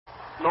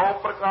9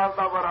 प्रकार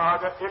का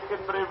वैराग है। एक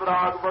इंद्रिय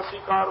वैराग,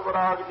 वशीकार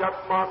वैराग,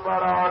 जपमान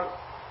वैराग।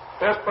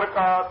 इस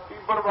प्रकार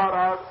तीव्र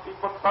वैराग,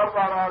 तीव्रतर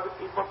वैराग,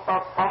 तीव्रता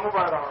तम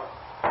वैराग।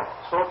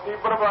 सो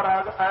तीव्र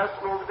वैराग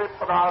इस लोक के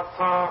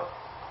पदार्थों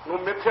ਨੂੰ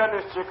ਮਿਥਿਆ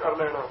ਨਿਸ਼ਚੈ ਕਰ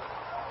ਲੈਣਾ।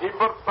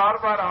 ਤੀਬਰਤਰ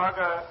ਵੈਰਾਗ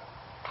ਹੈ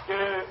ਕਿ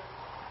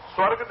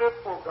ਸਵਰਗ ਦੇ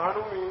ਭੋਗਾਂ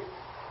ਨੂੰ ਵੀ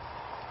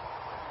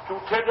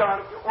ਝੂਠੇ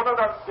ਜਾਣ ਕੇ ਉਹਨਾਂ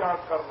ਦਾ ਤਿਆਗ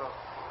ਕਰਨਾ।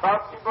 ਤਾਂ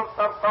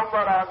ਤੀਬਰਤਰ ਤਮ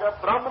ਵੈਰਾਗ ਹੈ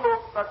ਬ੍ਰਹਮ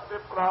ਲੋਕ ਤੱਕ ਦੇ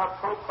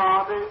ਪ੍ਰਾਰਥਨ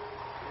ਤਾਂ ਦੇ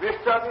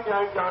ਵਿਸ਼ਟਾ ਦੀ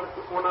ਨਿਆਈ ਜਾਣ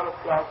ਕੇ ਉਹਨਾਂ ਦਾ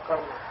ਤਿਆਗ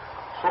ਕਰਨਾ।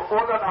 ਸੋ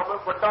ਉਹਦਾ ਨਾਮ ਹੈ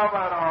ਵੱਡਾ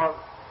ਵੈਰਾਗ।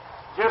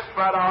 ਜਿਸ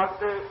ਵੈਰਾਗ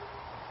ਦੇ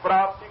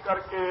ਪ੍ਰਾਪਤੀ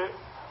ਕਰਕੇ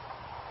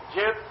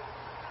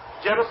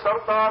ਜਿਨ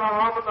ਸਰਦਾ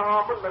ਰਾਮ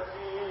ਨਾਮ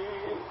ਲੱਗੀ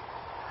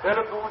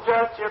ਫਿਰ ਦੂਜਾ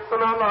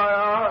ਚੇਤਨਾ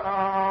ਲਾਇਆ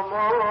ਰਾਮ।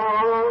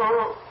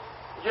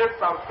 ਜੇ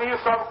ਧਰਤੀ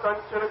ਸਭ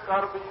ਕੰਚਨ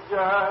ਕਰ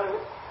ਬੀਜੈ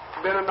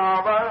ਬਿਨ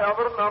ਨਾਵੈ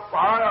ਅਵਰ ਨਾ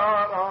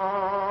ਪਾਇਆ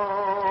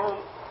ਰਾਮ।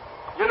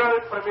 ਜਿਨ੍ਹਾਂ ਨੇ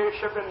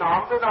ਪਰਮੇਸ਼ਰ ਦੇ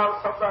ਨਾਮ ਦੇ ਨਾਲ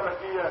ਸਰਦਾ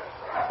ਲੱਗੀ ਹੈ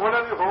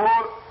ਉਹਨਾਂ ਦੀ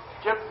ਹੋਰ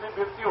ਚਿੱਤ ਦੀ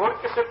ਬਿਰਤੀ ਹੋਰ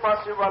ਕਿਸੇ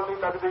ਪਾਸੇ ਵੱਲ ਨਹੀਂ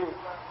ਲੱਗਦੀ।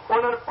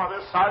 ਉਹਨਾਂ ਨੂੰ ਭਾਵੇਂ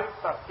ਸਾਰੀ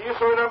ਧਰਤੀ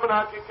ਸੋਨਾ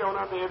ਬਣਾ ਕੇ ਕਿਉਂ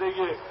ਨਾ ਦੇ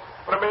ਦੇਈਏ,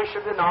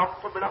 ਪਰਮੇਸ਼ਰ ਦੇ ਨਾਮ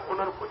ਤੋਂ ਬਿਨਾਂ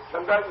ਉਹਨਾਂ ਨੂੰ ਕੋਈ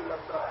ਚੰਗਾ ਨਹੀਂ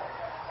ਲੱਗਦਾ।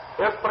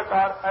 ਇਸ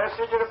ਪ੍ਰਕਾਰ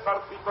ਐਸੇ ਜਿਹੜੇ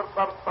ਧਰਤੀ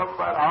ਪਰ ਤਮ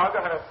ਵੈਰਾਗ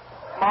ਹੈ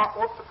ਮਾਂ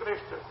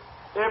ਉਤਕ੍ਰਿਸ਼ਟ,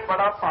 ਇਹ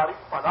ਬੜਾ ਭਾਰੀ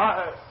ਭਲਾ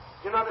ਹੈ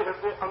ਜਿਨ੍ਹਾਂ ਦੇ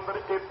ਹਿਰਦੇ ਅੰਦਰ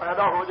ਇਹ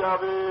ਪੈਦਾ ਹੋ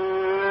ਜਾਵੇ।